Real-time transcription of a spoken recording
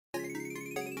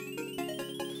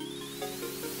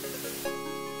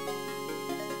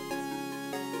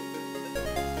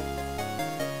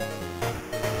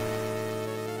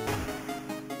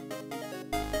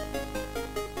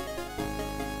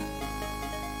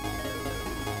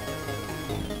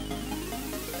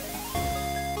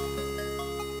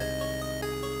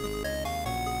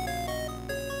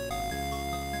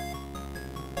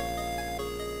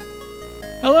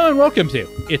Hello and welcome to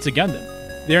It's a Gundam,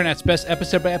 the internet's best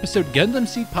episode-by-episode Gundam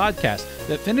Seed podcast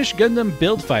that finished Gundam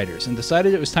Build Fighters and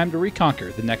decided it was time to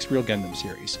reconquer the next real Gundam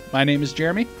series. My name is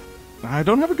Jeremy. I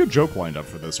don't have a good joke lined up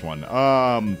for this one.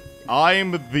 I'm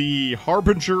the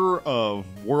harbinger of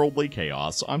worldly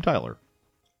chaos. I'm Tyler.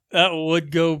 That would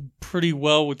go pretty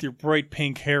well with your bright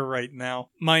pink hair right now.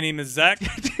 My name is Zach.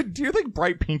 Do you think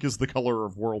bright pink is the color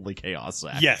of worldly chaos,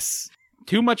 Zach? Yes.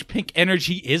 Too much pink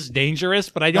energy is dangerous,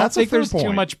 but I don't think there's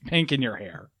too much pink in your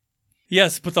hair.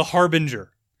 Yes, but the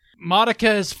harbinger.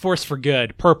 Madoka is force for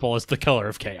good. Purple is the color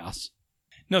of chaos.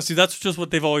 No, see, that's just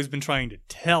what they've always been trying to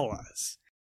tell us.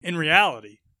 In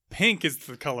reality, pink is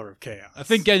the color of chaos. I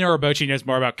think Gen Orobochi knows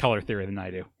more about color theory than I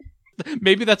do.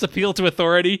 Maybe that's appeal to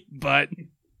authority, but...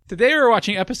 Today we're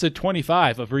watching episode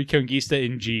 25 of Reconguista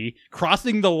in G,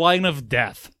 Crossing the Line of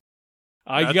Death.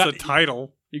 That's a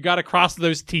title. You gotta cross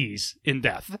those T's in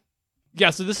death. Yeah,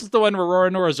 so this is the one where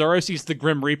Roronoa Zoro sees the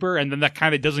Grim Reaper, and then that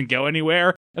kind of doesn't go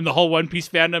anywhere, and the whole One Piece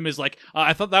fandom is like,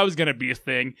 I thought that was gonna be a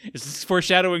thing. Is this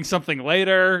foreshadowing something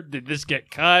later? Did this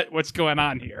get cut? What's going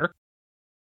on here?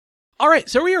 Alright,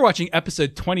 so we are watching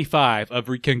episode 25 of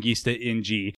Reconguista in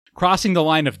G, Crossing the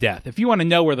Line of Death. If you want to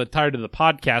know where the title of the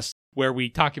podcast where we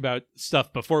talk about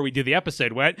stuff before we do the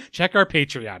episode went, check our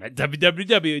Patreon at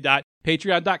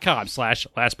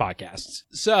www.patreon.com/lastpodcasts.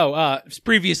 So,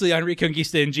 previously on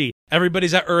Reconguista NG,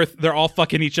 everybody's at Earth, they're all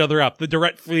fucking each other up. The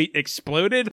direct fleet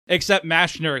exploded, except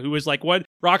Mashner, who was like, what?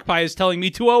 Rock Pie is telling me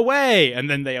to away! And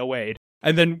then they awayed.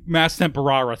 And then Mass sent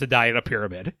Barara to die in a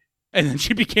pyramid. And then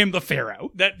she became the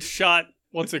Pharaoh. That shot,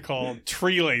 what's it called?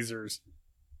 Tree lasers.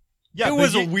 Yeah, it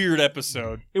was a weird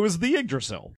episode. It was the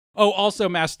Yggdrasil. Oh, also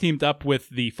Mass teamed up with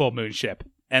the Full Moon ship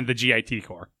and the GIT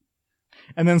Corps.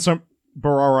 And then sent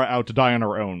Barara out to die on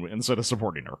her own instead of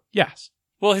supporting her. Yes.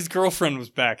 Well, his girlfriend was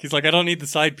back. He's like, I don't need the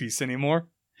side piece anymore.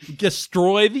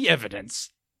 Destroy the evidence.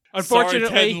 Unfortunately,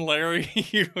 sorry, Ted and Larry,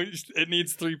 it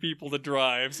needs 3 people to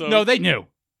drive. So no, they knew.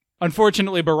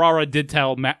 Unfortunately, Barara did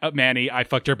tell Manny I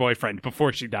fucked her boyfriend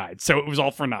before she died, so it was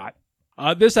all for naught.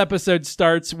 This episode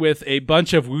starts with a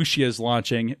bunch of Wushias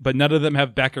launching, but none of them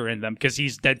have Becker in them because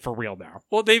he's dead for real now.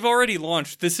 Well, they've already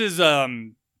launched. This is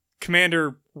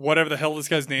Commander, whatever the hell this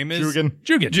guy's name is.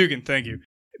 Jugen, thank you.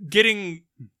 Getting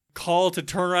called to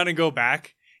turn around and go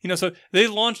back. You know, so they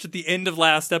launched at the end of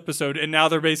last episode, and now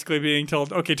they're basically being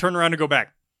told, okay, turn around and go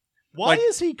back. Why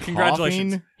is he coughing?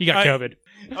 Congratulations. He got COVID.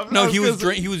 No, he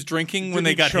was drinking when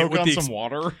they got hit with some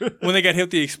water. When they got hit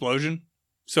with the explosion.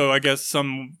 So I guess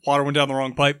some water went down the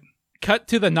wrong pipe. Cut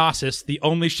to the Knossos, the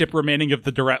only ship remaining of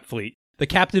the direct fleet. The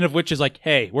captain of which is like,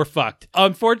 hey, we're fucked.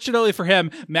 Unfortunately for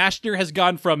him, Master has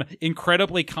gone from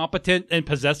incredibly competent and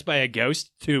possessed by a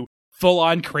ghost to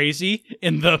full-on crazy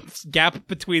in the gap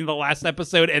between the last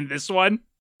episode and this one.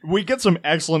 We get some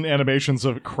excellent animations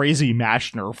of crazy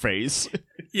Mashner face.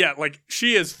 Yeah, like,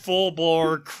 she is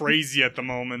full-bore crazy at the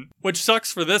moment, which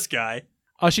sucks for this guy.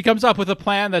 She comes up with a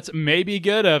plan that's maybe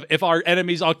good of, if our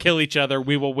enemies all kill each other,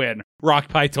 we will win. Rock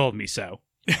Pie told me so.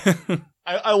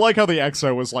 I like how the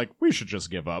EXO was like, we should just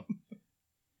give up.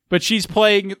 But she's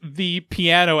playing the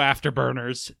piano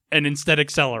afterburners and instead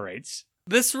accelerates.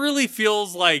 This really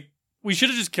feels like we should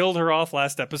have just killed her off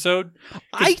last episode.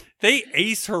 They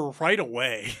ace her right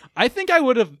away. I think I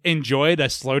would have enjoyed a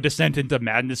slow descent into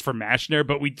madness for Mashner,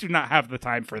 but we do not have the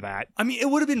time for that. I mean,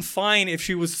 it would have been fine if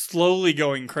she was slowly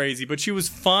going crazy, but she was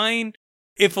fine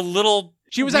if a little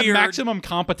She was at maximum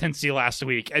competency last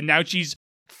week, and now she's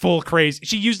full crazy.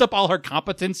 She used up all her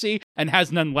competency and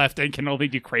has none left and can only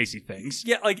do crazy things.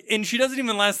 Yeah, like, and she doesn't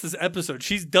even last this episode.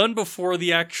 She's done before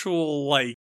the actual,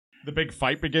 like... The big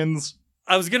fight begins.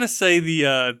 I was gonna say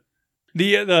the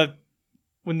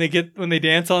when they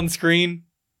dance on screen,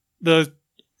 the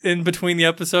in between the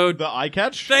episode, the eye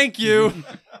catch. Thank you.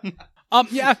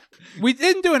 Yeah, we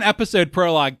didn't do an episode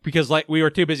prologue because like we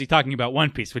were too busy talking about One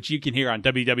Piece, which you can hear on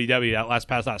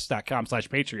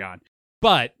www.lastpodcast.com/Patreon.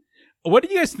 But what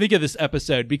did you guys think of this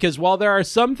episode? Because while there are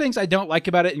some things I don't like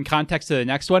about it in context to the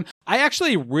next one, I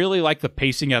actually really like the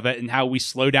pacing of it and how we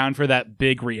slow down for that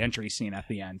big re-entry scene at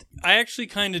the end. I actually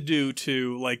kind of do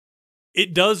too. Like,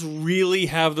 it does really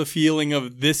have the feeling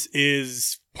of this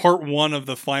is part 1 of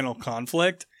the final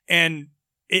conflict, and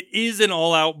it is an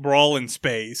all-out brawl in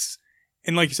space.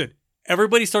 And like you said,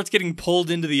 everybody starts getting pulled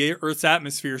into the Earth's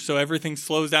atmosphere, so everything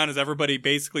slows down as everybody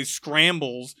basically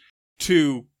scrambles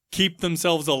to keep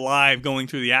themselves alive going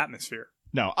through the atmosphere.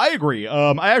 No, I agree.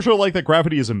 I actually like that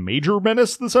gravity is a major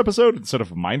menace this episode instead of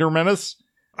a minor menace.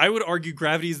 I would argue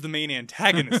gravity is the main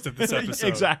antagonist of this episode.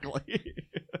 Exactly.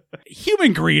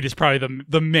 Human greed is probably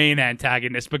the main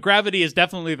antagonist, but gravity is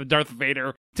definitely the Darth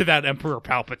Vader to that Emperor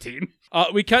Palpatine.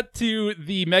 We cut to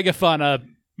the megafauna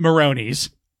Maronies.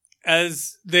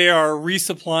 As they are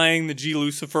resupplying the G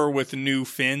Lucifer with new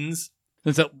fins.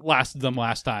 Since it lasted them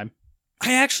last time.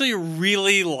 I actually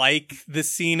really like the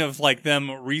scene of like them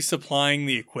resupplying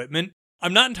the equipment.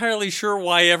 I'm not entirely sure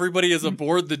why everybody is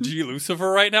aboard the G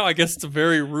Lucifer right now. I guess it's a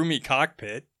very roomy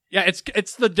cockpit. Yeah, it's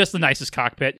just the nicest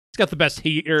cockpit. It's got the best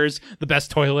heaters, the best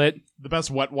toilet. The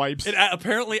best wet wipes. It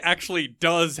apparently actually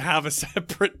does have a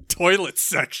separate toilet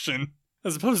section,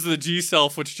 as opposed to the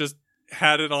G-Self, which just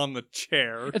had it on the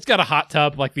chair. It's got a hot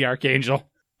tub like the Archangel.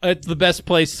 It's the best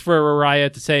place for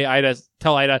Rariah to say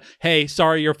tell Ida, hey,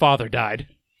 sorry your father died.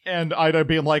 And Ida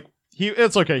being like,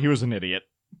 it's okay, he was an idiot.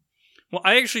 Well,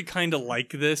 I actually kind of like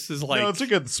this. No, it's a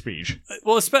good speech.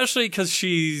 Well, especially because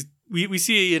we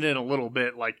see it in a little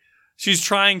bit, like, she's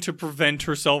trying to prevent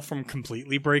herself from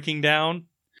completely breaking down.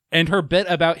 And her bit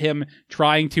about him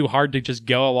trying too hard to just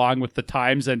go along with the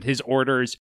times and his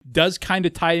orders does kind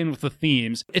of tie in with the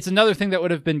themes. It's another thing that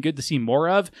would have been good to see more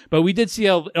of, but we did see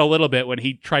a little bit when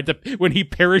he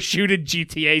parachuted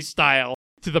GTA style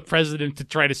to the president to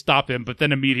try to stop him, but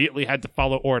then immediately had to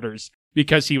follow orders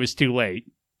because he was too late.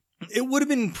 It would have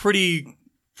been pretty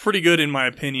good, in my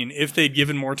opinion, if they'd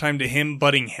given more time to him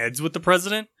butting heads with the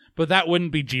president. But that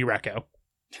wouldn't be G-Reco.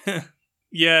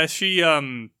 Yeah, she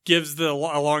gives a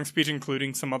long speech,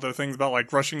 including some other things about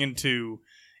like rushing into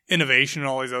innovation and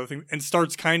all these other things, and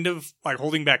starts kind of like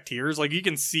holding back tears. Like you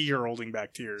can see her holding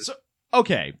back tears. So,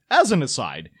 okay, as an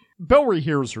aside, Belry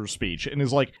hears her speech and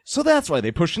is like, so that's why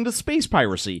they pushed into space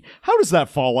piracy. How does that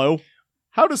follow?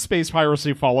 How does space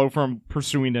piracy follow from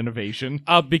pursuing innovation?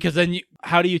 Because then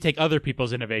how do you take other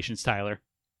people's innovations, Tyler?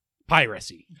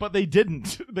 Piracy. But they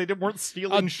didn't. They weren't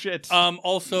stealing shit.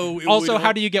 Also,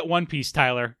 how do you get One Piece,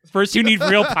 Tyler? First, you need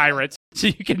real pirates, so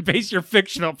you can base your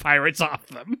fictional pirates off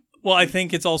them. Well, I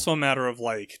think it's also a matter of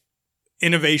like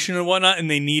innovation and whatnot,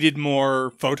 and they needed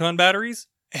more photon batteries,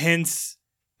 hence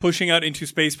pushing out into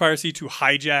space piracy to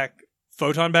hijack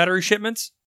photon battery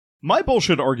shipments. My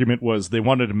bullshit argument was they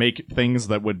wanted to make things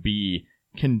that would be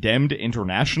condemned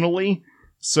internationally,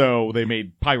 so they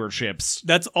made pirate ships.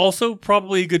 That's also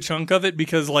probably a good chunk of it,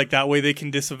 because like that way they can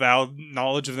disavow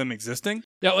knowledge of them existing.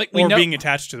 Yeah, like being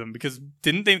attached to them, because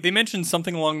didn't they mentioned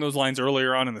something along those lines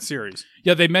earlier on in the series?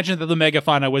 Yeah, they mentioned that the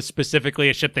Megafauna was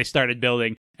specifically a ship they started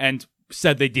building and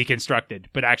said they deconstructed,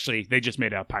 but actually they just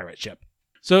made a pirate ship.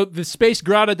 So the Space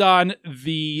Grottodon,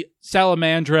 the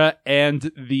Salamandra,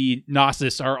 and the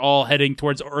Gnosis are all heading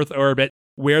towards Earth orbit,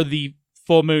 where the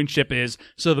full moon ship is.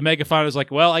 So the Megafauna is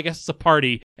like, well, I guess it's a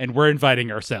party, and we're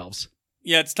inviting ourselves.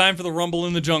 Yeah, it's time for the rumble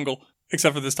in the jungle.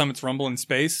 Except for this time it's rumble in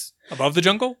space, above the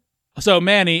jungle. So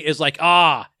Manny is like,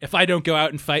 if I don't go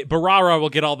out and fight, Barara will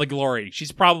get all the glory.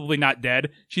 She's probably not dead.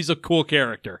 She's a cool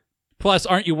character. Plus,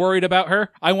 aren't you worried about her?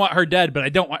 I want her dead, but I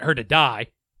don't want her to die.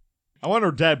 I want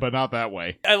her dead, but not that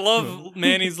way. I love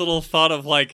Manny's little thought of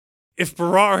like, if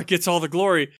Barara gets all the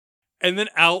glory, and then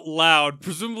out loud,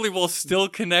 presumably while still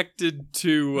connected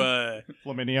to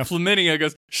Flaminia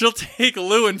goes, she'll take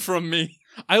Lewin from me.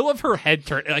 I love her head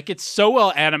turn. Like, it's so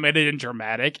well animated and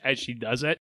dramatic as she does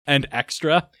it, and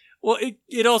extra. Well,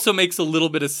 it also makes a little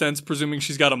bit of sense, presuming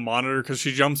she's got a monitor, because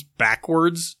she jumps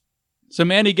backwards. So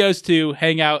Manny goes to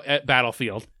hang out at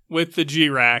Battlefield. With the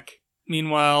G-Rack.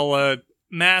 Meanwhile,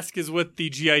 Mask is with the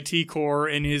GIT Corps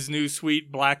in his new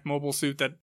sweet black mobile suit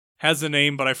that has a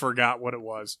name, but I forgot what it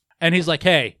was. And he's like,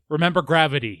 hey, remember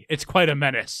gravity. It's quite a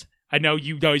menace. I know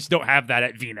you guys don't have that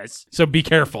at Venus, so be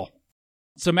careful.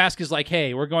 So Mask is like,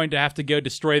 hey, we're going to have to go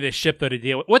destroy this ship though to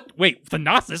deal with... What? Wait, the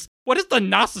Gnosis? What is the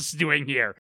Gnosis doing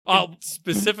here?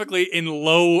 Specifically in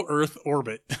low Earth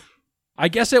orbit. I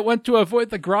guess it went to avoid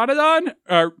the Grottodon?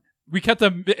 Or we cut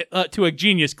them to a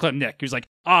genius Nick, who's like,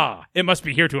 it must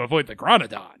be here to avoid the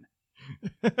Grottodon.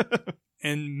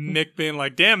 And Mick being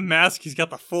like, damn, Mask, he's got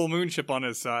the full moon ship on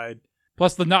his side.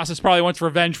 Plus the Gnosis probably wants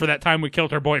revenge for that time we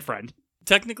killed her boyfriend.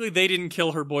 Technically, they didn't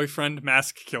kill her boyfriend.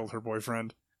 Mask killed her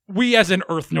boyfriend. We as in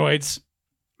Earthnoids.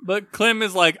 But Clem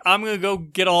is like, I'm going to go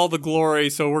get all the glory,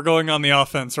 so we're going on the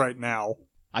offense right now.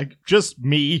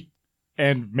 Me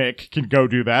and Mick can go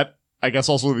do that. I guess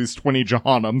also these 20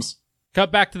 Jahannams.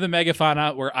 Cut back to the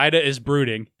Megafauna where Ida is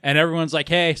brooding, and everyone's like,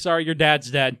 hey, sorry your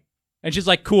dad's dead. And she's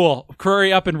like, cool,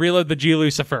 hurry up and reload the G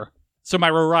Lucifer. So my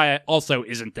Roriah also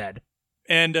isn't dead.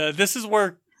 And this is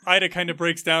where Ida kind of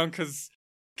breaks down, because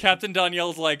Captain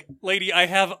Danielle's like, lady, I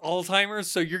have Alzheimer's,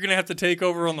 so you're going to have to take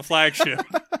over on the flagship.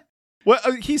 Well,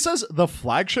 he says the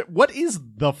flagship? What is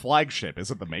the flagship? Is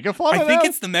it the Megafauna I think now?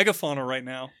 it's the Megafauna right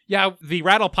now. Yeah, the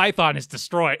Rattle Python is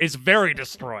destroyed. It's very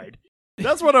destroyed.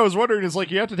 That's what I was wondering, is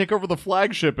like, you have to take over the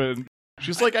flagship, and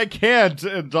She's like, I can't.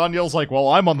 And Danielle's like, well,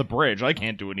 I'm on the bridge. I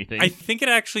can't do anything. I think it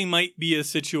actually might be a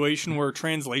situation where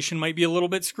translation might be a little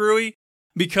bit screwy,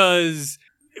 because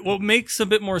what makes a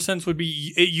bit more sense would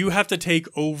be you have to take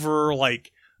over,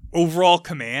 like, overall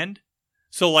command.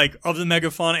 So, like, of the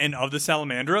Megafauna and of the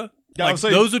Salamandra. Yeah, like,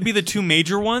 those would be the two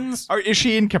major ones. Is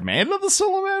she in command of the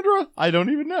Salamandra? I don't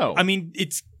even know. I mean,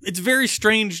 it's very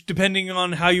strange depending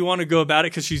on how you want to go about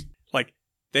it, because she's, like,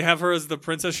 they have her as the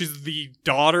princess. She's the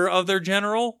daughter of their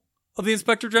general, of the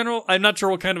Inspector General. I'm not sure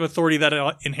what kind of authority that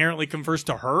inherently confers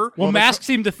to her. Well, Mask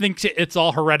seemed to think it's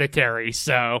all hereditary,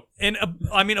 so... And,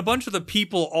 I mean, a bunch of the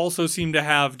people also seem to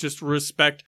have just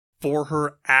respect for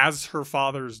her as her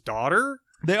father's daughter.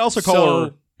 They also call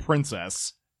her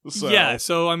princess. So. Yeah,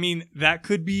 so, I mean, that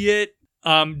could be it.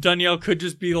 Danielle could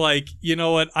just be like, you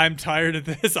know what, I'm tired of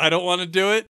this, I don't want to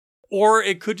do it. Or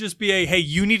it could just be hey,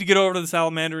 you need to get over to the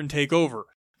Salamander and take over.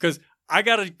 Because I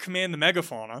gotta command the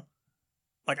Megafauna.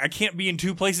 Like, I can't be in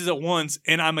two places at once,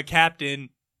 and I'm a captain.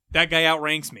 That guy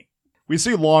outranks me. We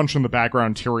see Launch in the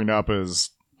background tearing up as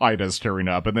Ida's tearing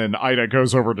up, and then Ida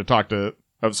goes over to talk to...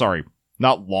 Oh, sorry.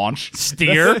 Not Launch.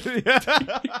 Steer?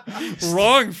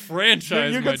 Wrong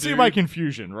franchise, You can see my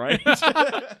confusion, right?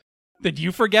 Did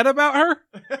you forget about her?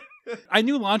 I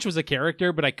knew Launch was a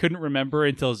character, but I couldn't remember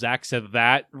until Zach said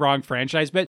that wrong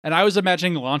franchise bit, and I was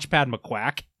imagining Launchpad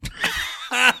McQuack.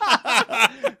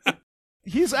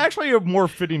 He's actually a more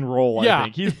fitting role, I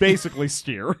think. He's basically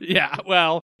Steer. Yeah,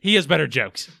 well, he has better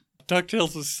jokes.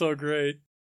 DuckTales was so great.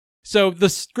 So the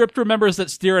script remembers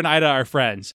that Steer and Ida are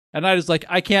friends. And Ida's like,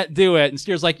 I can't do it. And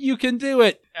Steer's like, you can do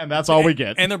it. And that's all we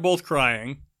get. And they're both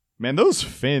crying. Man, those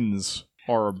fins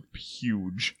are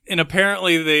huge. And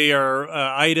apparently they are,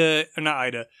 Rariah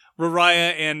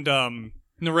and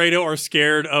Naredo are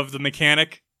scared of the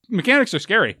mechanic. Mechanics are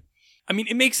scary. I mean,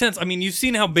 it makes sense. I mean, you've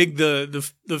seen how big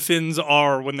the fins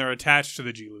are when they're attached to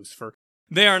the G-Lucifer.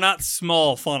 They are not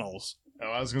small funnels. Oh,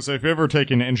 I was going to say, if you've ever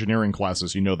taken engineering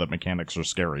classes, you know that mechanics are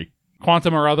scary.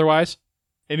 Quantum or otherwise?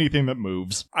 Anything that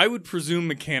moves. I would presume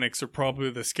mechanics are probably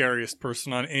the scariest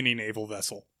person on any naval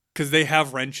vessel, because they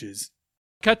have wrenches.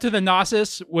 Cut to the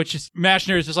Gnosis, which is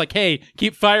Mashner is just like, hey,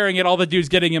 keep firing at all the dudes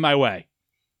getting in my way.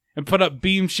 And put up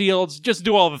beam shields, just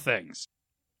do all the things.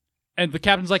 And the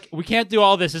captain's like, we can't do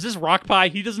all this. Is this rock pie?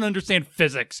 He doesn't understand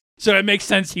physics. So it makes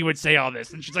sense he would say all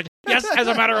this. And she's like, yes, as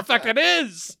a matter of fact, it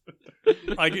is.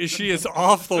 Like, she is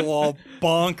off the wall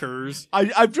bonkers.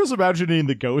 I'm just imagining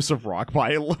the ghost of rock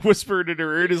pie whispered in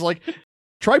her ear and is like,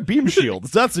 try beam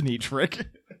shields. That's a neat trick.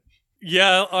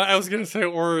 Yeah, I was going to say,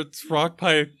 or it's rock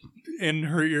pie in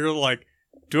her ear, like,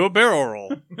 do a barrel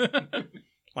roll.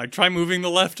 Like, try moving the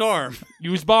left arm.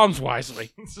 Use bombs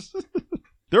wisely.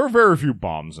 There are very few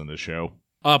bombs in this show.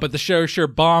 But the show sure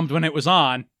bombed when it was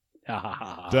on.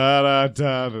 Da da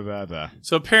da da da.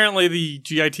 So apparently the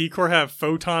GIT Corps have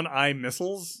photon eye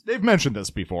missiles. They've mentioned this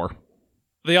before.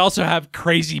 They also have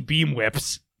crazy beam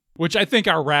whips, which I think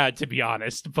are rad, to be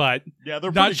honest, but yeah,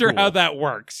 they're not sure cool. how that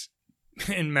works.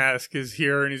 And Mask is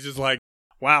here, and he's just like,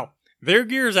 wow, their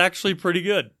gear is actually pretty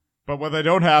good. But what they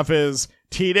don't have is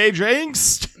teenage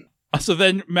angst. So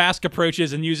then Mask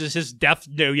approaches and uses his death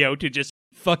yo-yo to just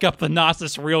fuck up the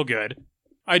Gnosis real good.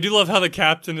 I do love how the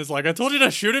captain is like, I told you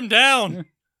to shoot him down.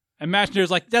 And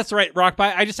Mashner's like, that's right,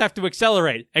 Rockpie, I just have to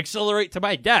accelerate. Accelerate to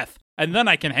my death, and then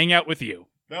I can hang out with you.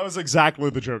 That was exactly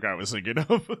the joke I was thinking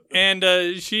of. And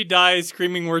she dies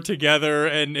screaming we're together,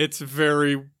 and it's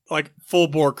very, like,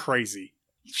 full-bore crazy.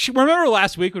 Remember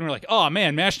last week when we were like, oh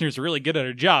man, Mashner's really good at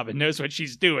her job and knows what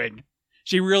she's doing.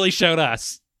 She really showed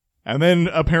us. And then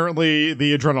apparently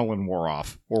the adrenaline wore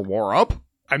off. Or wore up?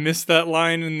 I missed that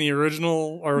line in the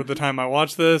original, or the time I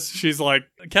watched this. She's like,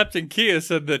 Captain Kia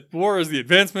said that war is the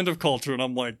advancement of culture. And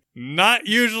I'm like, not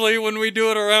usually when we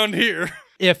do it around here.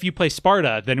 If you play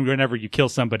Sparta, then whenever you kill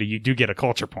somebody, you do get a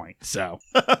culture point, so.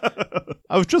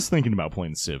 I was just thinking about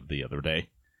playing Civ the other day.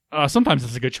 Sometimes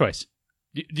it's a good choice.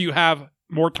 Do you have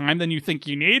more time than you think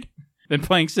you need? Then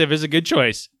playing Civ is a good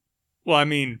choice. Well, I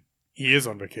mean, he is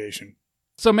on vacation.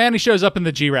 So Manny shows up in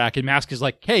the G-Rack, and Mask is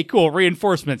like, hey, cool,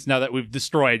 reinforcements now that we've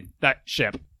destroyed that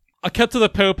ship. A cut to the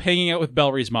Pope hanging out with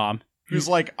Bellry's mom. He's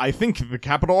like, I think the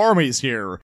capital army's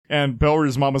here. And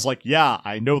Bellry's mom is like, yeah,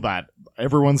 I know that.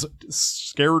 Everyone's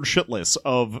scared shitless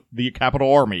of the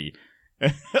capital army.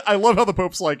 I love how the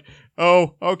Pope's like,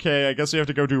 oh, okay, I guess you have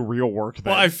to go do real work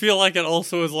then. Well, I feel like it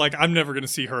also is like, I'm never going to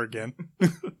see her again.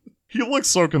 He looks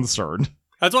so concerned.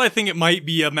 That's why I think it might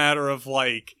be a matter of,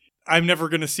 like, I'm never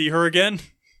going to see her again.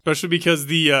 Especially because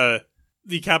the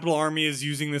capital army is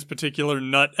using this particular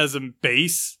nut as a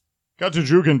base. Got to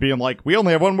Jugan being like, we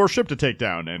only have one more ship to take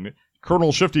down. And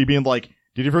Colonel Shifty being like,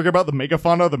 did you forget about the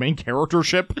Megafauna, the main character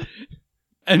ship?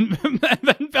 And then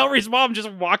Bellry's mom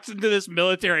just walks into this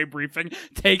military briefing,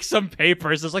 takes some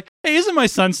papers, is like, hey, isn't my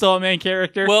son still a main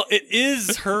character? Well, it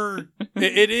is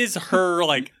her,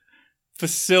 like,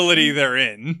 facility they're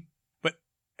in. But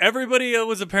everybody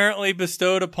was apparently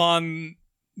bestowed upon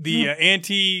the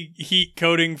anti-heat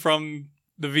coating from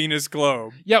the Venus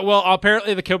globe. Yeah, well,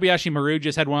 apparently the Kobayashi Maru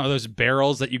just had one of those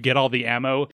barrels that you get all the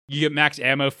ammo. You get max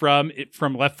ammo from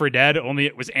Left 4 Dead, only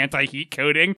it was anti-heat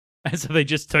coating. And so they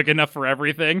just took enough for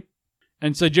everything.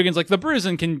 And so Jugin's like, the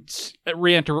Bruisin can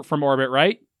re-enter from orbit,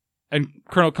 right? And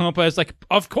Colonel Kompa is like,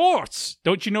 of course!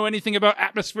 Don't you know anything about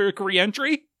atmospheric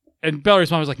re-entry? And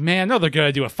Bellry's mom was like, man, no, they're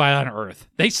gonna do a fight on Earth.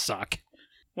 They suck.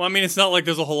 Well, I mean, it's not like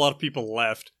there's a whole lot of people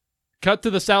left. Cut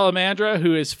to the Salamandra,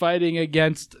 who is fighting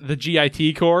against the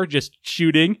GIT Corps, just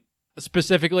shooting.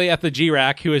 Specifically at the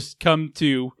G-Rack, who has come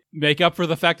to make up for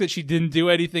the fact that she didn't do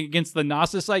anything against the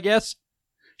Gnosis, I guess.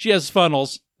 She has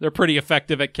funnels. They're pretty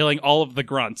effective at killing all of the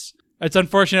grunts. It's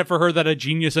unfortunate for her that a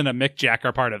genius and a Mick-Jack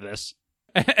are part of this.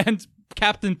 And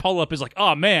Captain Pull-Up is like,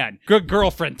 oh man, good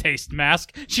girlfriend taste,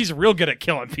 Mask. She's real good at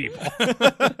killing people.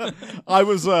 I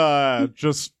was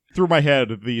just through my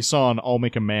head, the song I'll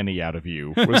Make a Manny Out of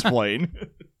You was playing.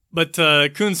 But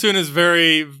Kunsun is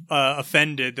very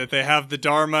offended that they have the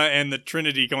Dharma and the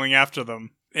Trinity going after them.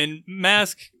 And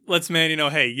Mask lets Manny know,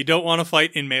 hey, you don't want to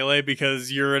fight in melee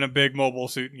because you're in a big mobile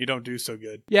suit and you don't do so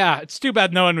good. Yeah, it's too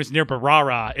bad no one was near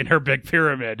Barara in her big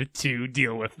pyramid to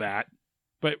deal with that.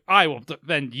 But I will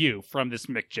defend you from this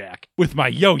Mick-Jack with my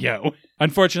yo-yo.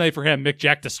 Unfortunately for him,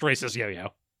 Mick-Jack destroys his yo-yo.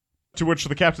 To which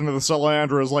the captain of the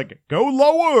Salamandra is like, go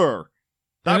lower!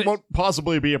 That won't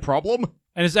possibly be a problem.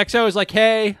 And his XO is like,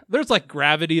 hey, there's like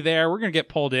gravity there. We're going to get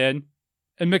pulled in.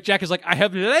 And Mick-Jack is like, I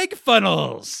have leg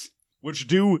funnels. Which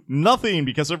do nothing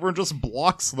because everyone just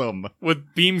blocks them.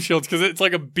 With beam shields, because it's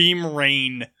like a beam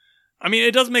rain. I mean,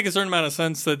 it does make a certain amount of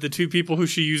sense that the two people who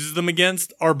she uses them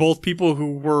against are both people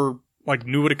who were, like,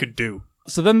 knew what it could do.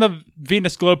 So then the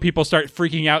Venus globe people start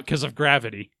freaking out because of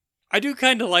gravity. I do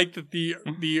kind of like that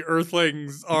the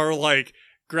Earthlings are like,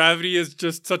 gravity is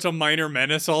just such a minor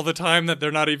menace all the time that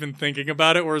they're not even thinking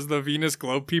about it, whereas the Venus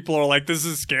globe people are like, this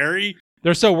is scary.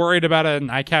 They're so worried about an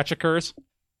eye catch occurs.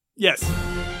 Yes.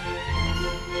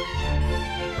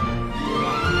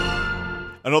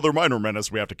 Another minor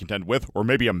menace we have to contend with, or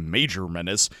maybe a major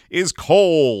menace, is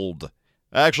cold.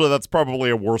 Actually, that's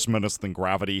probably a worse menace than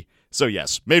gravity. So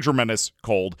yes, major menace,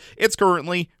 cold. It's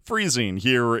currently freezing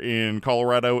here in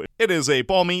Colorado. It is a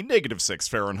balmy -6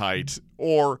 Fahrenheit,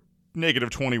 or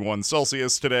 -21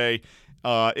 Celsius today.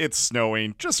 It's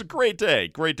snowing. Just a great day.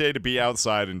 Great day to be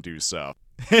outside and do so.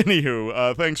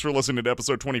 Anywho, thanks for listening to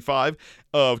episode 25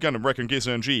 of Gundam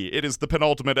Reconguista NG. It is the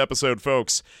penultimate episode,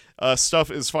 folks. Stuff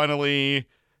is finally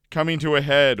coming to a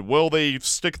head. Will they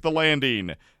stick the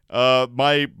landing?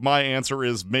 My answer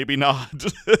is maybe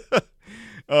not.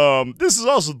 This is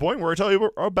also the point where I tell you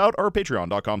about our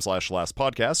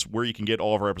patreon.com/lastpodcast, where you can get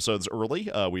all of our episodes early.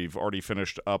 We've already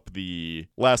finished up the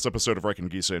last episode of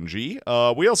Reconguista NG.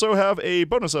 We also have a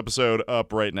bonus episode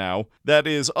up right now that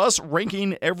is us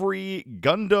ranking every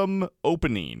Gundam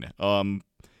opening.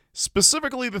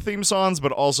 Specifically the theme songs,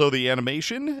 but also the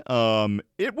animation.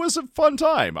 It was a fun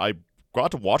time. I got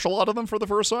to watch a lot of them for the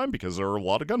first time because there are a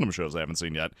lot of Gundam shows I haven't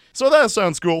seen yet. So that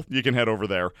sounds cool. You can head over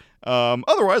there.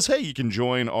 Otherwise, hey, you can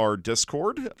join our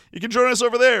Discord. You can join us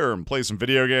over there and play some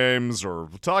video games or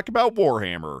talk about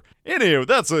Warhammer. Anyway,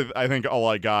 that's, I think, all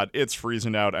I got. It's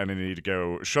freezing out and I need to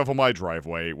go shovel my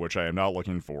driveway, which I am not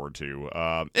looking forward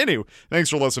to. Anyway, thanks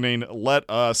for listening. Let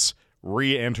us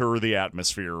re-enter the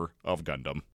atmosphere of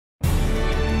Gundam.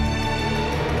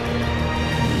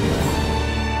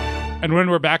 And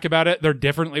when we're back about it, they're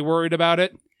differently worried about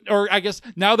it. Or I guess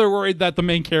now they're worried that the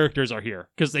main characters are here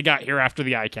because they got here after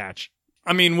the eye catch.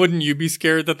 I mean, wouldn't you be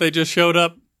scared that they just showed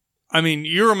up? I mean,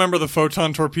 you remember the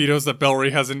photon torpedoes that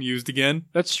Bellry hasn't used again?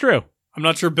 That's true. I'm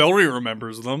not sure Bellry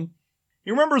remembers them.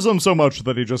 He remembers them so much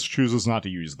that he just chooses not to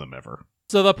use them ever.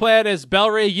 So the plan is,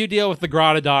 Bellry, you deal with the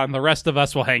Grottodon, the rest of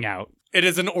us will hang out. It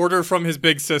is an order from his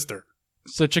big sister.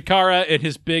 So Chikara, in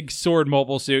his big sword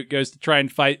mobile suit, goes to try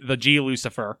and fight the G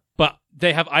Lucifer. But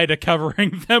they have Ida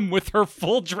covering them with her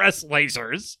full dress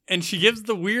lasers. And she gives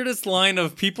the weirdest line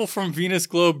of people from Venus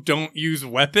Globe don't use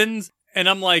weapons. And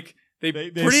I'm like, they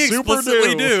pretty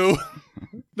explicitly do.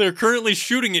 They're currently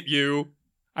shooting at you.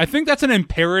 I think that's an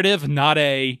imperative, not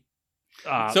a...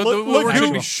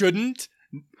 we shouldn't?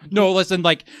 No, listen,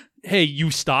 like, hey, you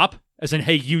stop. As in,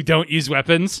 hey, you don't use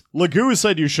weapons. Lagoo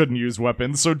said you shouldn't use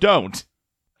weapons, so don't.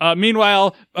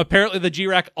 Meanwhile, apparently the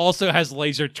G-Rack also has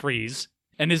laser trees.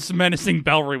 and is menacing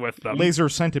Bellry with them. Laser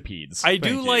centipedes. I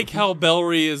do like how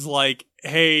Bellry is like,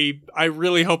 hey, I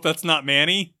really hope that's not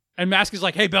Manny. And Mask is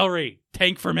like, hey, Bellry,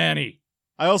 tank for Manny.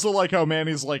 I also like how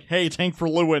Manny's like, hey, tank for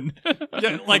Lewin.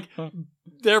 Yeah, like,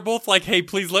 they're both like, hey,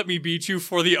 please let me beat you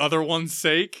for the other one's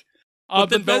sake.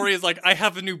 But then Bellry is like, I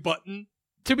have a new button.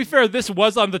 To be fair, this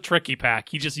was on the tricky pack.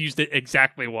 He just used it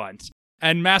exactly once.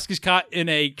 And Mask is caught in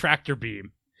a tractor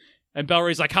beam. And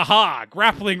Bellry's like, haha,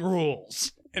 grappling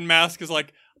rules. And Mask is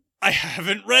like, I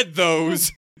haven't read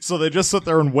those. So they just sit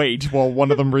there and wait while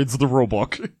one of them reads the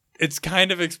rulebook. It's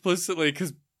kind of explicitly,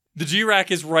 because the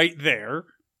G-Rack is right there.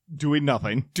 Doing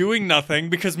nothing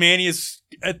Because Manny is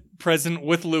at present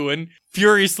with Lewin,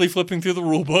 furiously flipping through the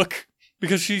rulebook.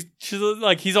 Because she's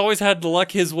like, he's always had the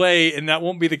luck his way, and that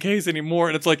won't be the case anymore.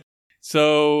 And it's like,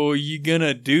 so you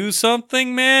gonna do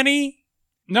something, Manny?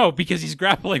 No, because he's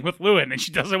grappling with Lewin, and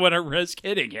she doesn't want to risk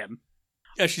hitting him.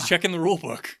 Yeah, she's checking the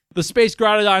rulebook. The Space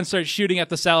Groudon starts shooting at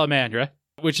the Salamandra,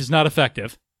 which is not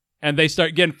effective. And they start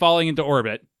again falling into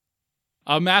orbit.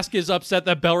 Mask is upset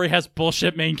that Bellry has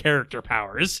bullshit main character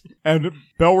powers. And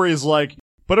Bellry is like,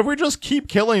 but if we just keep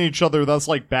killing each other, that's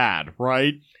like bad,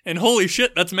 right? And holy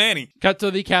shit, that's Manny. Cut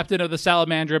to the captain of the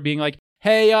Salamandra being like,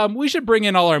 hey, we should bring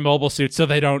in all our mobile suits so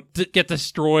they don't get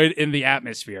destroyed in the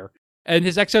atmosphere. And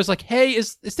his Exo's like, hey,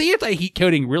 is the anti-heat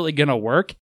coating really gonna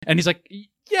work? And he's like,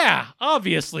 yeah,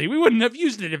 obviously. We wouldn't have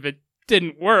used it if it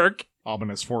didn't work.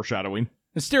 Ominous foreshadowing.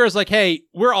 And Steera's like, hey,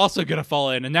 we're also gonna fall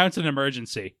in. Announce an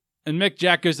emergency. And Mick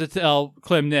Jack goes to tell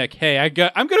Clem Nick, hey,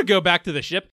 I'm gonna go back to the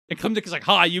ship. And Clem Nick is like,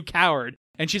 ha, you coward.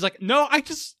 And she's like, no,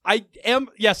 I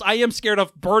am scared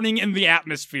of burning in the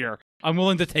atmosphere. I'm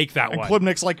willing to take that one. And Clem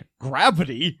Nick's like,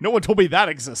 gravity? No one told me that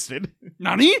existed.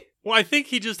 Nani? Well, I think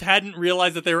he just hadn't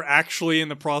realized that they were actually in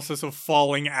the process of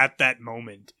falling at that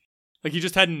moment. Like, he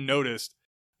just hadn't noticed.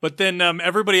 But then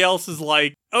everybody else is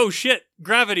like, oh shit,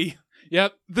 gravity.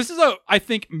 Yep. This is, I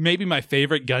think, maybe my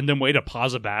favorite Gundam way to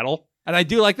pause a battle. And I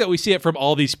do like that we see it from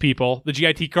all these people. The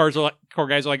GIT core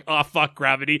guys are like, oh, fuck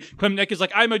gravity. Clem Nick is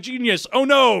like, I'm a genius. Oh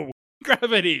no,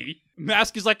 gravity.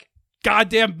 Mask is like,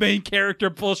 goddamn main character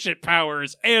bullshit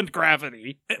powers and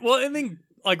gravity. Well, and then,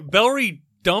 like, Bellry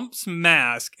dumps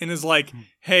Mask and is like,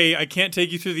 hey, I can't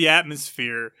take you through the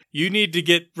atmosphere. You need to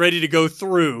get ready to go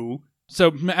through. So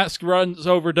Mask runs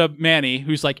over to Manny,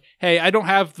 who's like, hey, I don't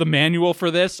have the manual for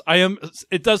this.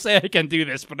 It does say I can do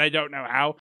this, but I don't know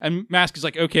how. And Mask is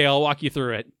like, okay, I'll walk you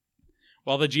through it.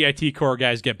 While the GIT core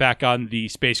guys get back on the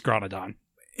Space Groudon.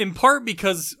 In part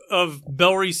because of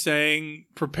Bellry saying,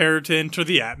 prepare to enter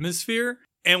the atmosphere.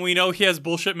 And we know he has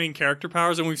bullshit main character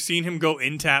powers, and we've seen him go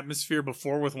into atmosphere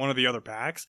before with one of the other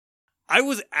packs. I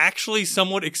was actually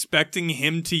somewhat expecting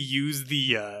him to use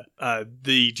the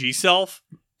G-Self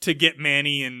to get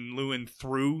Manny and Lewin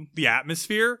through the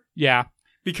atmosphere. Yeah.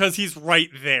 Because he's right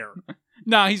there.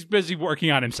 Nah, he's busy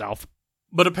working on himself.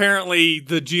 But apparently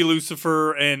the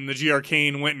G-Lucifer and the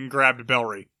G-Arcane went and grabbed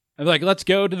Bellry. And they're like, let's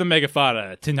go to the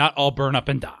Megafauna to not all burn up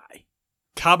and die.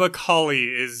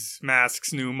 Kabakali is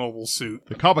Mask's new mobile suit.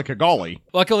 The Kabakagali.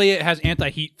 Luckily, it has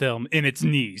anti-heat film in its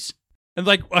knees. And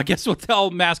like, I guess we'll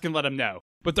tell Mask and let him know.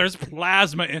 But there's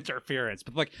plasma interference.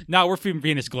 But like, no, we're from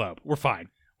Venus Globe. We're fine.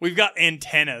 We've got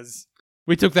antennas.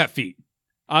 We took that feat.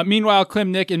 Meanwhile,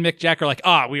 Clem Nick and Mick Jack are like,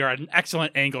 we are at an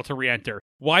excellent angle to re-enter.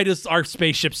 Why does our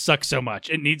spaceship suck so much?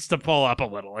 It needs to pull up a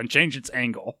little and change its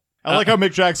angle. I like how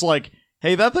Mick Jack's like,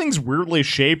 hey, that thing's weirdly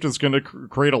shaped. It's going to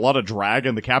create a lot of drag.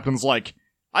 And the captain's like,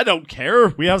 I don't care.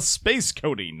 We have space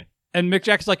coating. And Mick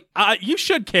Jack's like, you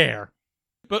should care.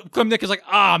 But Clem Nick is like,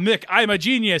 Mick, I'm a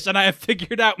genius and I have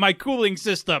figured out my cooling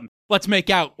system. Let's make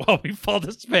out while we fall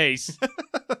to space.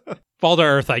 Fall to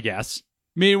Earth, I guess.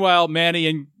 Meanwhile, Manny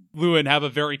and Lewin have a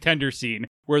very tender scene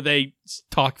where they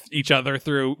talk each other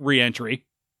through re-entry.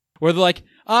 Where they're like,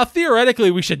 theoretically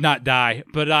we should not die,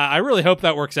 but I really hope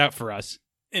that works out for us.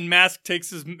 And Mask takes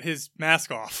his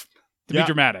mask off. To be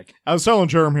dramatic. I was telling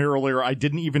Jerem here earlier, I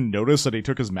didn't even notice that he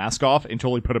took his mask off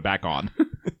until he put it back on.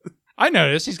 I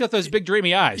noticed. He's got those big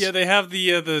dreamy eyes. Yeah, they have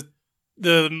the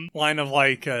line of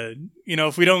like,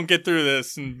 if we don't get through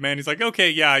this, and Manny's like, okay,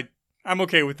 yeah, I'm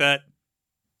okay with that.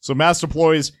 So Mask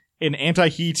deploys an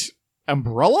anti-heat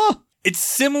umbrella? It's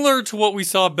similar to what we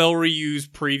saw Bellry use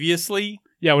previously.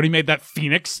 Yeah, when he made that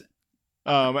Phoenix.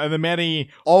 And then Manny,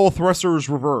 all thrusters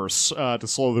reverse to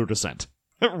slow their descent.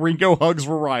 Rinko hugs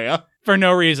Rariah. For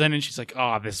no reason, and she's like,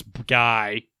 this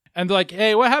guy. And they're like,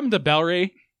 hey, what happened to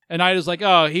Bellry? And Ida's like,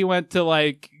 he went to,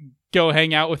 like, go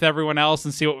hang out with everyone else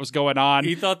and see what was going on.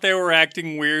 He thought they were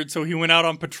acting weird, so he went out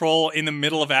on patrol in the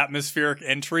middle of atmospheric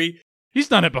entry, He's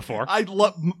done it before. I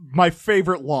love my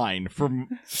favorite line from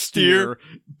Steer.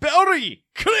 Belry,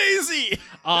 crazy!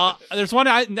 There's one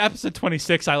in episode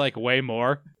 26 I like way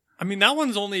more. I mean, that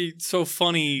one's only so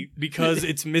funny because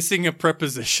it's missing a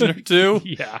preposition or two.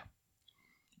 Yeah.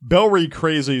 Belry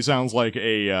crazy sounds like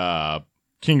a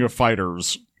King of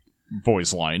Fighters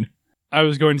voice line. I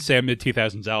was going to say a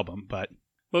mid-2000s album, but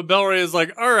Belry is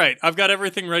like, all right, I've got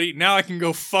everything ready. Now I can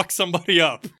go fuck somebody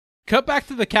up. Cut back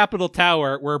to the Capitol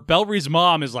Tower where Belry's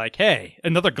mom is like, hey,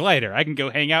 another glider. I can go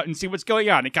hang out and see what's going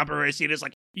on. And Caparosita is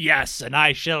like, yes, and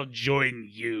I shall join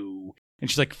you. And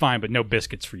she's like, fine, but no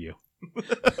biscuits for you.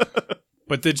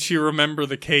 But did she remember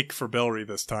the cake for Belry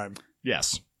this time?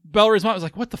 Yes. Belry's mom was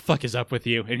like, what the fuck is up with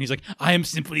you? And he's like, I am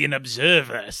simply an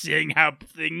observer, seeing how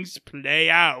things play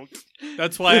out.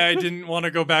 That's why I didn't want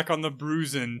to go back on the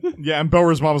bruising. Yeah, and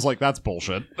Belry's mom was like, that's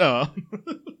bullshit.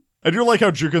 I do like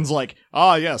how Jukin's like,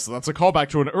 yes, that's a callback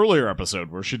to an earlier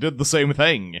episode where she did the same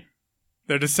thing.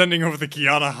 They're descending over the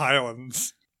Kiana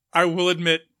Highlands. I will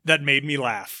admit that made me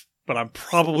laugh, but I'm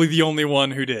probably the only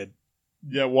one who did.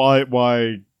 Yeah, why?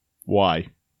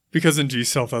 Because in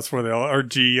G-Self, that's where they all, or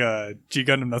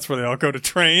G-Gundam, that's where they all go to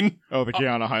train. Oh, the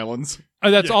Kiana Highlands.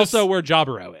 That's Yes. also where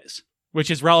Jaburo is, which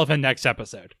is relevant next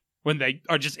episode, when they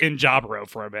are just in Jaburo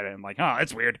for a minute. I'm like,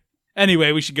 that's weird.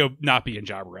 Anyway, we should go not be in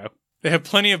Jaburo. They have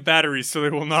plenty of batteries, so they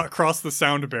will not cross the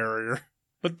sound barrier.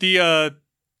 But the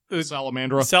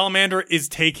Salamander is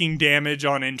taking damage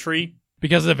on entry.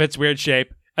 Because of its weird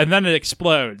shape, and then it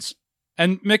explodes.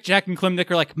 And Mick, Jack, and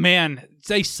Klimnik are like, man,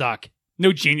 they suck.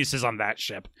 No geniuses on that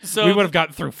ship. So we would have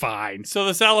gotten through fine. So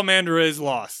the Salamander is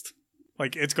lost.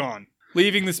 Like, it's gone.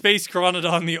 Leaving the Space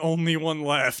Gronodon the only one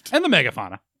left. And the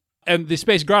Megafauna. And the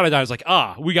Space Gronodon is like,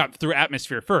 we got through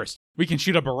atmosphere first. We can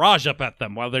shoot a barrage up at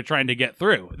them while they're trying to get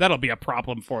through. That'll be a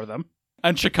problem for them.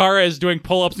 And Chikara is doing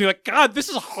pull-ups, and you're like, God, this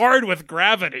is hard with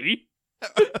gravity.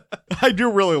 I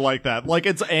do really like that. Like,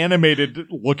 it's animated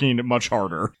looking much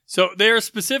harder. So they are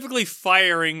specifically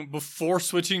firing before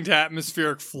switching to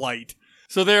atmospheric flight.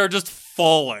 So they are just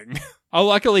falling.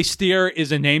 Luckily, Steer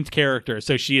is a named character,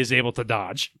 so she is able to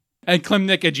dodge. And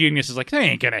Klimnik, a genius, is like, they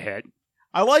ain't gonna hit.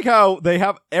 I like how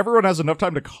everyone has enough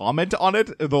time to comment on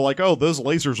it. They're like, those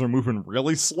lasers are moving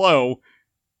really slow.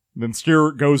 Then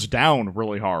Steer goes down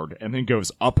really hard, and then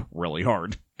goes up really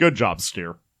hard. Good job,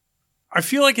 Steer. I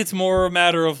feel like it's more a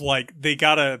matter of, like, they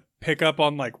gotta pick up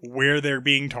on, like, where they're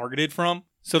being targeted from.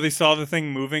 So they saw the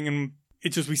thing moving, and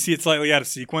we see it slightly out of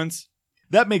sequence.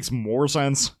 That makes more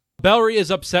sense. Belry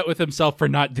is upset with himself for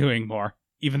not doing more,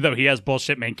 even though he has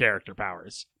bullshit main character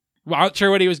powers. Well, I'm not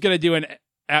sure what he was gonna do in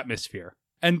atmosphere.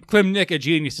 And Klimnik, a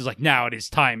genius, is like, now it is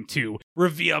time to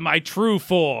reveal my true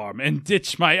form and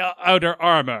ditch my outer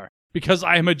armor, because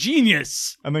I am a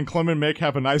genius! And then Clem and Mick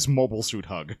have a nice mobile suit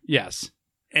hug. Yes.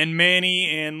 And Manny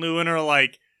and Lewin are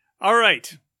like, all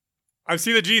right, I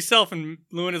see the G-Self, and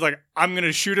Lewin is like, I'm going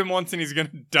to shoot him once and he's going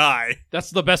to die.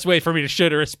 That's the best way for me to show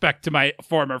respect to my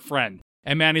former friend.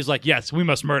 And Manny's like, yes, we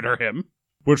must murder him.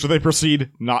 Which they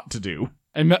proceed not to do.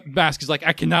 And Mask is like,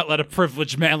 I cannot let a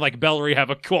privileged man like Belry have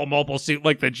a cool mobile suit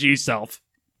like the G-Self.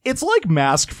 It's like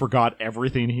Mask forgot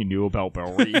everything he knew about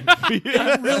Belry.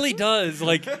 It really does.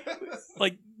 Like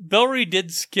Belry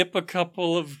did skip a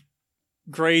couple of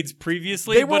grades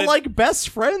previously. They were like best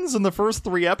friends in the first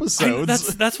 3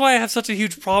 episodes. That's why I have such a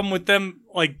huge problem with them,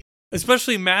 like,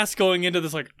 especially Mask going into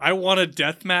this, like, I want a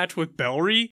death match with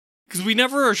Belry, because we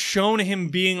never are shown him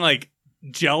being, like,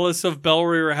 jealous of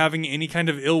Belry or having any kind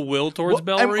of ill will towards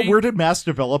Belry. Where did Mask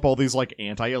develop all these, like,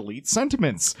 anti-elite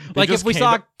sentiments? Like, if we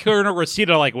saw Colonel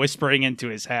Rosita, like, whispering into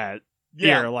his head,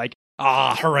 yeah, here, like,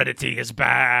 heredity is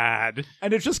bad.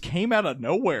 And it just came out of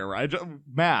nowhere.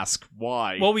 Mask,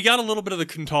 why? Well, we got a little bit of the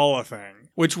Kuntala thing,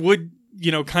 which would,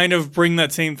 kind of bring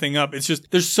that same thing up. It's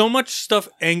just, there's so much stuff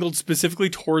angled specifically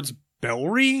towards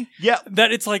Belry, yeah,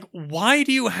 that it's like, why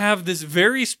do you have this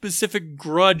very specific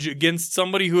grudge against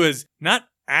somebody who has not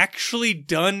actually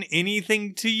done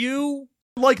anything to you?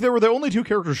 Like, they were the only 2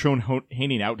 characters shown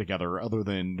hanging out together other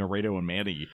than Naruto and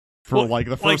Manny. For,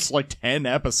 the first, 10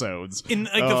 episodes. In,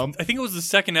 I think it was the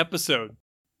second episode.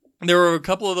 There were a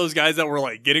couple of those guys that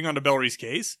were, getting onto Belry's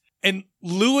case. And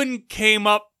Lewin came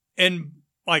up and,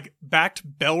 backed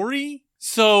Belry.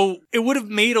 So it would have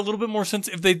made a little bit more sense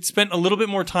if they'd spent a little bit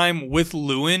more time with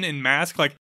Lewin and Mask,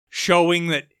 showing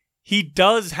that he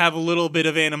does have a little bit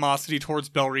of animosity towards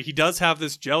Belry. He does have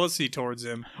this jealousy towards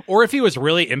him. Or if he was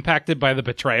really impacted by the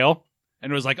betrayal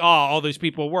and was like, all those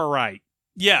people were right.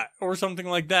 Yeah, or something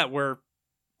like that, where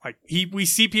we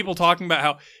see people talking about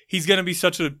how he's going to be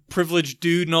such a privileged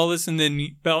dude and all this, and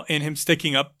then and him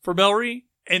sticking up for Belry,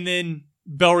 and then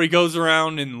Belry goes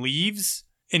around and leaves,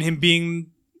 and him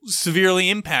being severely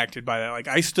impacted by that. Like,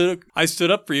 I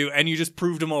stood up for you, and you just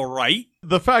proved him all right.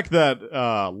 The fact that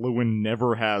Lewin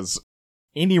never has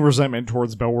any resentment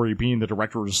towards Bellry being the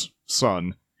director's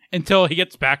son. Until he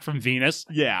gets back from Venus.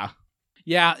 Yeah.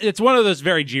 Yeah, it's one of those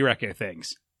very G-Reco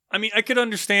things. I mean, I could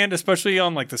understand, especially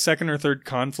on, like, the second or third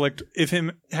conflict, if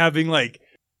him having, like,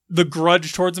 the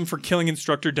grudge towards him for killing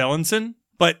Instructor Dellinson,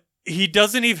 but he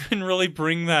doesn't even really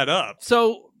bring that up.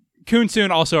 So, Kunsun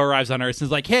also arrives on Earth and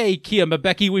is like, hey, Kia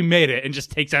Mabeki, we made it, and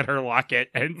just takes out her locket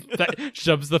and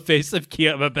shoves the face of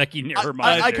Kia Mabeki near her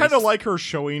monitors. I kind of like her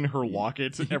showing her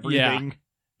locket and everything. Yeah.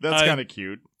 That's kind of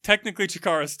cute. Technically,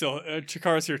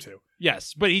 Chikara's here too.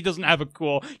 Yes, but he doesn't have a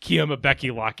cool Kia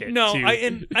Mabeki locket. No,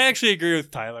 I actually agree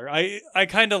with Tyler. I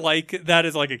kind of like that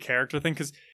as like a character thing,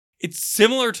 because it's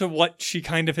similar to what she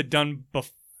kind of had done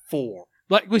before.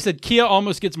 Like we said, Kia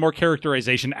almost gets more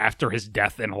characterization after his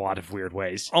death in a lot of weird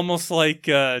ways. Almost like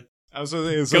is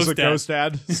this a Ghost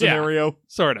Dad scenario? Yeah,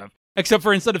 sort of. Except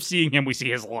for instead of seeing him, we see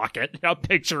his locket, a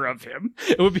picture of him.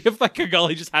 It would be if like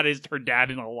Kigali just had her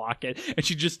dad in a locket, and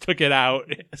she just took it out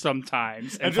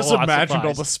sometimes. And just imagined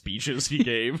all the speeches he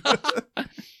gave.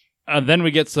 Then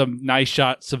we get some nice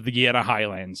shots of the Guyana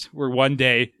Highlands, where one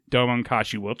day Domon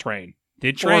Kashi will train.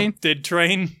 Did train?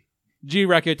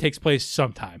 G-Reco takes place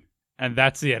sometime, and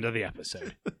that's the end of the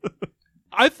episode.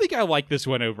 I think I like this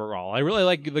one overall. I really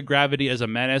like the gravity as a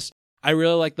menace. I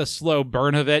really like the slow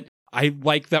burn of it. I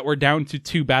like that we're down to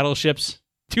two battleships,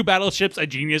 a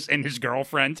genius and his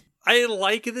girlfriend. I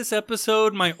like this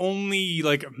episode. My only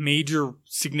like major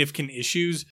significant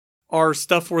issues are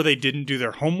stuff where they didn't do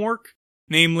their homework,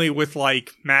 namely with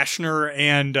like Mashner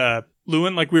and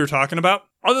Lewin, like we were talking about.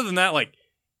 Other than that, like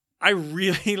I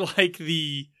really like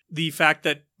the fact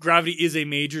that gravity is a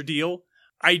major deal.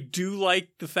 I do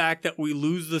like the fact that we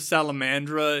lose the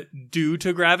Salamandra due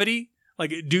to gravity.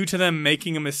 Like, due to them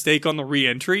making a mistake on the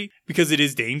re-entry, because it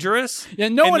is dangerous. Yeah,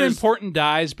 no one important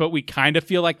dies, but we kind of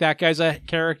feel like that guy's a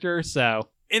character, so...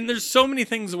 And there's so many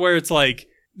things where it's like,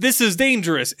 this is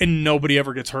dangerous, and nobody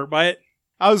ever gets hurt by it.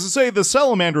 I was to say, the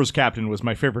Salamandra's captain was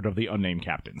my favorite of the unnamed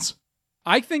captains.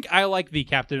 I think I like the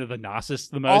captain of the Gnosis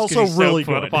the most. Also really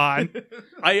so good. Upon.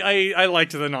 I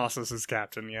liked the Gnosis as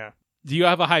captain, yeah. Do you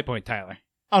have a high point, Tyler?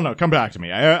 Oh, no, come back to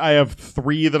me. I have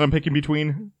 3 that I'm picking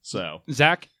between, so...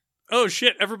 Zach? Oh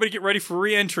shit, everybody get ready for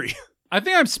re-entry. I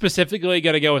think I'm specifically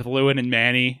going to go with Lewin and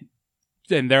Manny.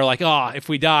 And they're like, if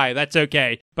we die, that's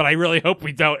okay. But I really hope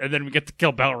we don't, and then we get to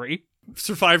kill Bellry.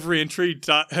 Survive re-entry,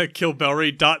 kill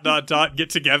Bellry, ... get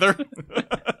together.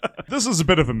 This is a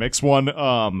bit of a mixed one,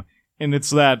 and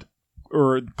it's that,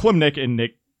 Klimnik and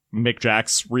Mick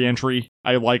Jack's re-entry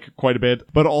I like quite a bit,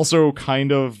 but also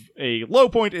kind of a low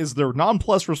point is their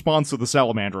nonplussed response to the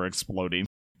Salamander exploding.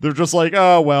 They're just like,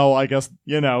 oh, well, I guess,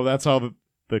 that's how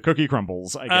the cookie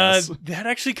crumbles, I guess. That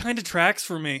actually kind of tracks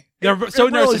for me. They're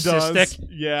so narcissistic. Does.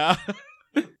 Yeah.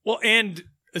 Well, and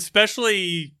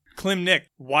especially Klimnik.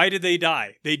 Why did they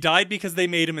die? They died because they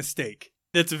made a mistake.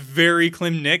 That's very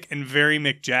Klimnik and very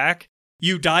Mick Jack.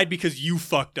 You died because you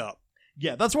fucked up.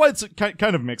 Yeah, that's why it's kind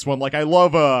of a mixed one. Like, I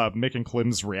love Mick and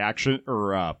Klim's reaction,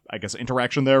 or I guess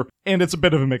interaction there, and it's a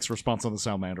bit of a mixed response on the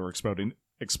Salamander exploding.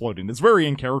 It's very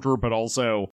in character, but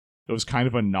also it was kind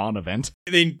of a non-event.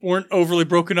 They weren't overly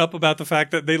broken up about the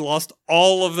fact that they lost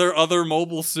all of their other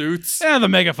mobile suits. Yeah, the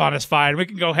Megaphon is fine. We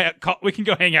can go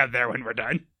hang out there when we're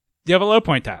done. Do you have a low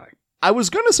point, Tyler? I was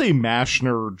going to say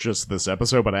Mashner just this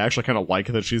episode, but I actually kind of like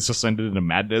that she's descended into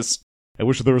madness. I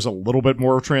wish there was a little bit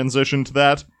more transition to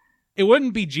that. It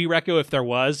wouldn't be G-Reco if there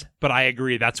was, but I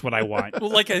agree, that's what I want. Well,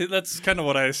 that's kind of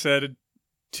what I said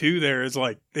too there, is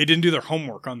like, they didn't do their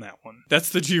homework on that one. That's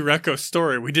the G-Reco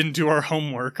story. We didn't do our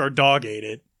homework. Our dog ate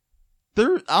it.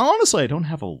 Honestly, I don't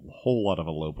have a whole lot of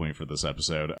a low point for this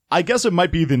episode. I guess it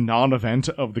might be the non-event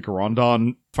of the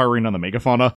Garandon firing on the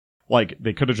Megafauna. Like,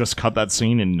 they could have just cut that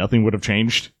scene and nothing would have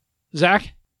changed.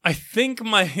 Zach? I think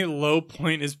my low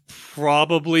point is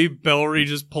probably Bellry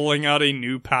just pulling out a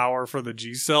new power for the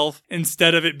G-Self,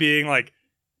 instead of it being like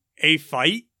a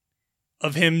fight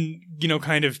of him,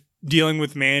 kind of dealing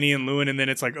with Manny and Lewin, and then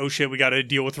it's like, oh shit, we gotta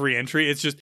deal with re-entry. It's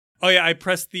just, oh yeah, I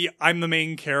pressed the I'm the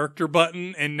main character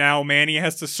button, and now Manny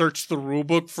has to search the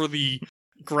rulebook for the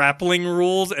grappling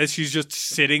rules as she's just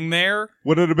sitting there.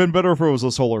 Would it have been better if it was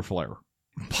a solar flare?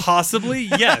 Possibly,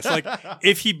 yes. Like,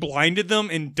 if he blinded them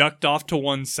and ducked off to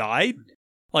one side,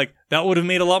 like, that would have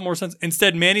made a lot more sense.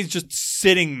 Instead, Manny's just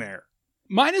sitting there.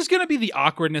 Mine is going to be the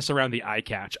awkwardness around the eye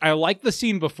catch. I like the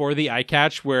scene before the eye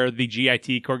catch where the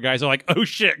GIT core guys are like, oh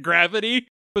shit, gravity.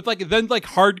 But then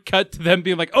hard cut to them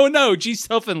being like, oh no,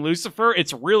 G-Self and Lucifer.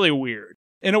 It's really weird.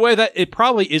 In a way that it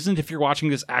probably isn't if you're watching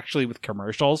this actually with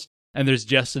commercials. and there's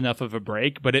just enough of a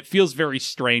break, but it feels very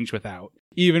strange without,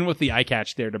 even with the eye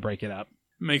catch there to break it up.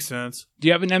 Makes sense. Do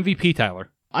you have an MVP,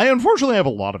 Tyler? I unfortunately have a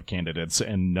lot of candidates,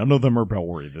 and none of them are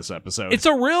Bellry this episode. It's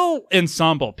a real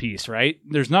ensemble piece, right?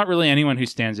 There's not really anyone who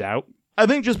stands out. I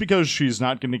think just because she's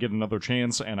not going to get another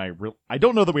chance, and I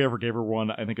don't know that we ever gave her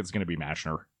one, I think it's going to be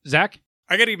Mashner. Zach?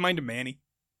 I gotta give mine to Manny.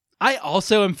 I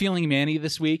also am feeling Manny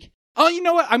this week. Oh, you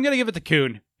know what? I'm going to give it to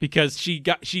Kuhn, because she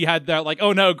had that, like,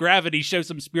 oh no, gravity, show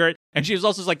some spirit, and she was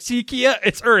also like, see, Kia,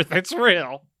 it's Earth, it's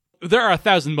real. There are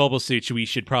 1,000 mobile suits we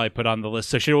should probably put on the list,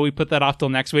 so should we put that off till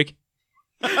next week?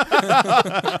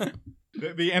 The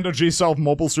End of G-Self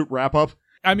mobile suit wrap-up.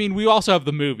 I mean, we also have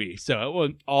the movie, so it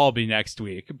won't all be next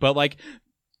week. But, like,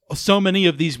 so many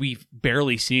of these we've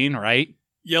barely seen, right?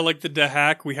 Yeah, like the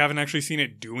Dahak, we haven't actually seen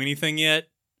it do anything yet.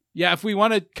 Yeah, if we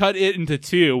want to cut it into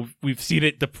two, we've seen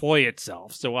it deploy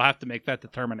itself, so we'll have to make that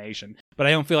determination. But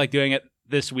I don't feel like doing it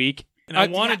this week. And I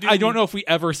want to do... I don't know if we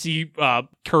ever see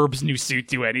Curb's new suit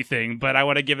do anything, but I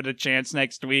want to give it a chance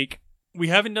next week. We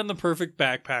haven't done the perfect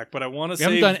backpack, but I want to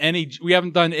say... We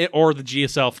haven't done it or the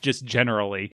GSL just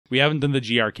generally. We haven't done the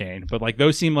G Arcane, but like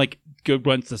those seem like good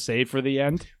ones to save for the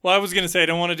end. Well, I was going to say I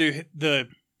don't want to do the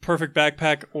perfect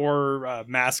backpack or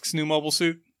Mask's new mobile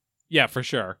suit. Yeah, for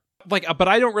sure. Like, but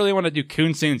I don't really want to do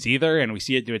Kunson's either, and we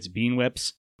see it do its bean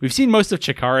whips. We've seen most of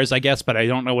Chikara's, I guess, but I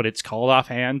don't know what it's called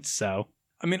offhand, so...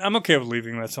 I mean, I'm okay with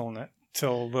leaving that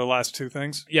till the last two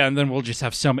things. Yeah, and then we'll just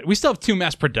have so many... We still have 2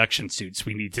 mass production suits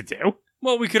we need to do.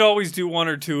 Well, we could always do 1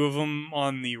 or 2 of them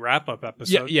on the wrap-up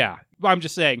episode. Yeah. I'm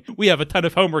just saying, we have a ton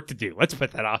of homework to do. Let's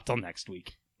put that off till next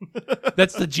week.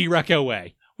 That's the G-Reco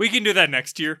way. We can do that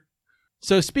next year.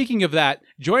 So speaking of that,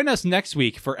 join us next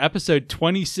week for episode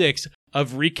 26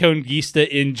 of Reconguista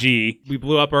in G. We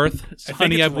blew up Earth. I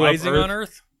think it's Rising on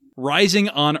Earth. Rising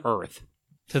on Earth.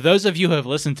 To those of you who have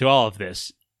listened to all of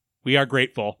this, we are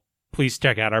grateful. Please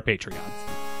check out our Patreon.